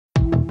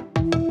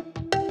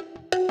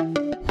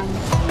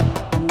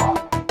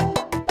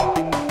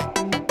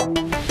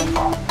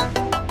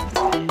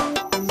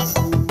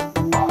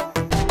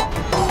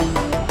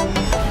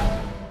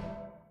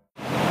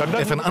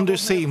If an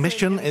undersea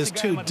mission is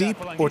too deep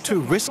or too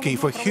risky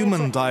for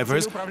human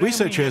divers,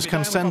 researchers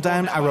can send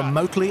down a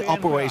remotely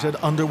operated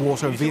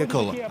underwater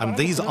vehicle. And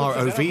these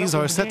ROVs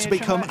are set to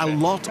become a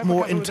lot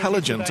more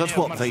intelligent at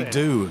what they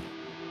do.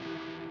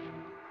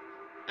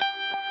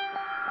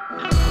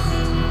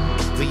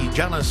 The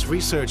Janus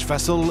research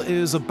vessel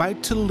is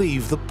about to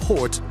leave the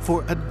port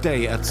for a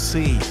day at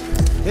sea.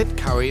 It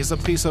carries a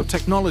piece of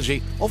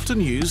technology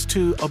often used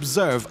to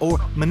observe or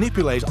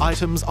manipulate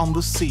items on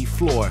the sea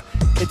floor.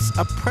 It's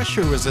a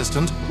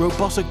pressure-resistant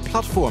robotic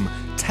platform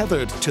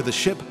tethered to the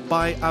ship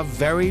by a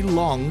very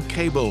long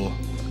cable.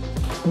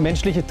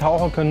 Humans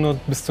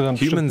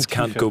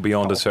can't go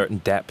beyond a certain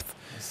depth.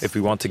 If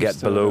we want to get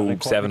below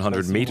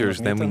 700 meters,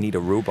 then we need a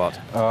robot.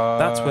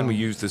 That's when we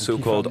use the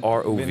so-called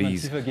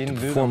ROVs to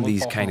perform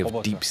these kind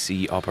of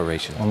deep-sea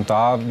operations. Und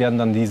da werden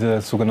dann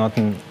diese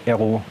sogenannten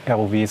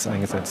ROVs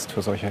eingesetzt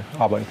für solche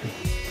Arbeiten.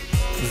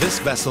 This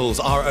vessel's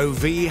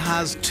ROV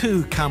has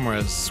two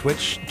cameras,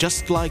 which,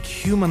 just like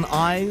human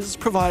eyes,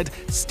 provide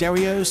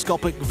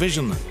stereoscopic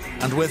vision.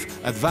 And with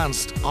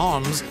advanced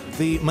arms,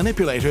 the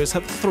manipulators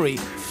have 3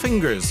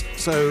 fingers,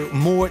 so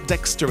more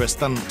dexterous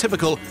than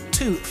typical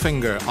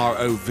two-finger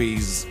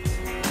ROVs.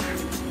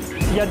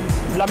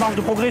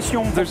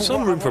 There's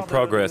some room for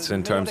progress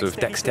in terms of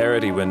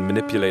dexterity when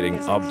manipulating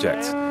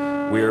objects.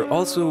 We're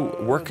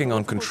also working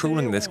on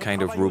controlling this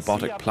kind of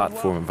robotic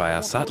platform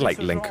via satellite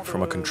link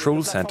from a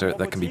control center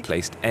that can be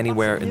placed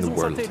anywhere in the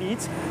world.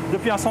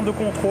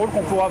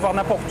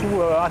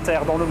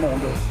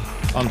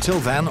 Until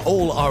then,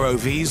 all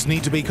ROVs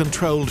need to be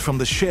controlled from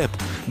the ship.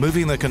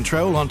 Moving the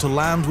control onto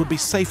land would be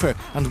safer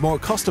and more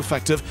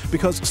cost-effective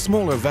because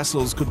smaller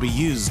vessels could be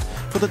used.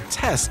 For the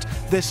test,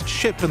 this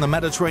ship in the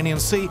Mediterranean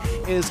Sea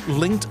is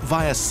linked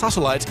via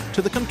satellite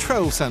to the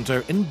control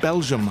center in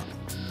Belgium.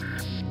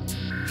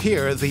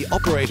 Here, the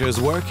operators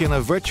work in a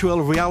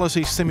virtual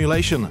reality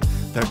simulation.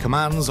 Their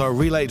commands are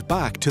relayed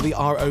back to the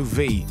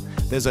ROV.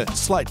 There's a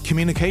slight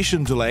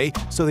communication delay,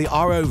 so the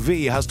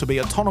ROV has to be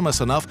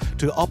autonomous enough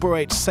to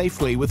operate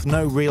safely with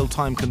no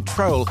real-time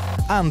control,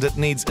 and it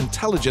needs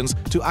intelligence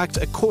to act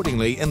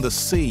accordingly in the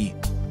sea.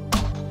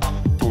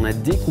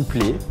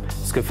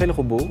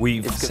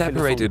 We've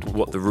separated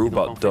what the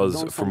robot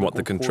does from what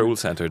the control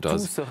center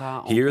does.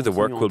 Here, the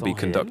work will be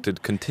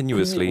conducted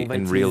continuously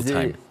in real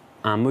time.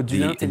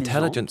 The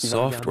intelligent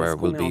software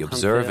will be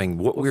observing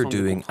what we're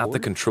doing at the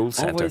control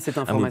center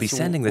and will be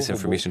sending this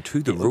information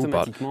to the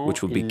robot,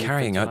 which will be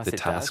carrying out the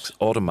tasks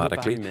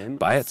automatically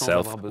by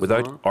itself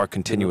without our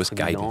continuous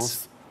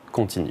guidance.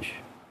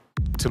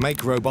 To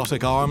make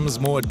robotic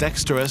arms more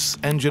dexterous,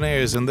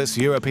 engineers in this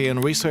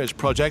European research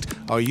project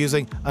are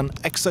using an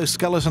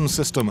exoskeleton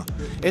system.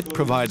 It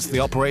provides the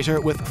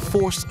operator with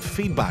force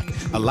feedback,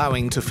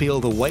 allowing to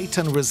feel the weight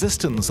and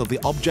resistance of the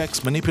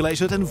objects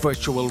manipulated in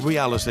virtual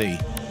reality.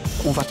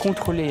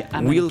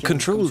 We'll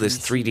control this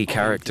 3D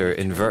character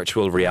in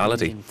virtual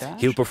reality.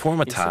 He'll perform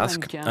a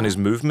task, and his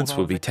movements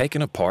will be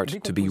taken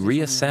apart to be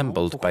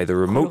reassembled by the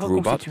remote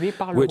robot,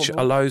 which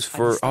allows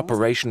for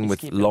operation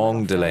with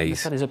long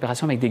delays.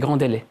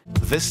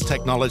 This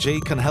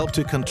technology can help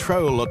to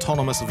control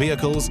autonomous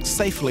vehicles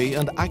safely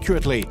and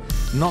accurately,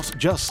 not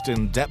just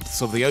in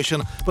depths of the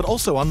ocean, but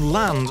also on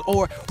land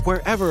or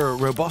wherever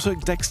robotic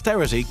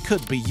dexterity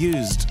could be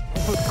used.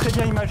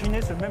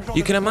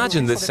 You can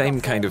imagine the same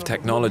kind of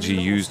technology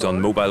used on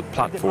mobile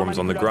platforms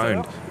on the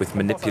ground with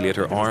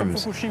manipulator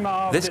arms.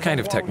 This kind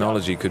of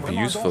technology could be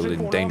useful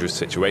in dangerous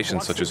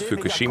situations such as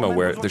Fukushima,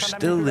 where there's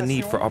still the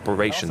need for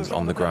operations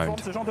on the ground.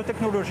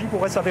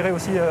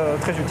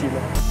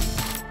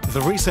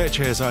 The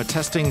researchers are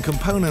testing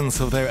components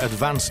of their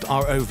advanced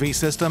ROV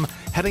system,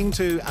 heading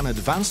to an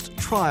advanced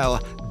trial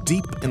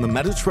deep in the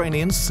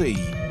Mediterranean Sea.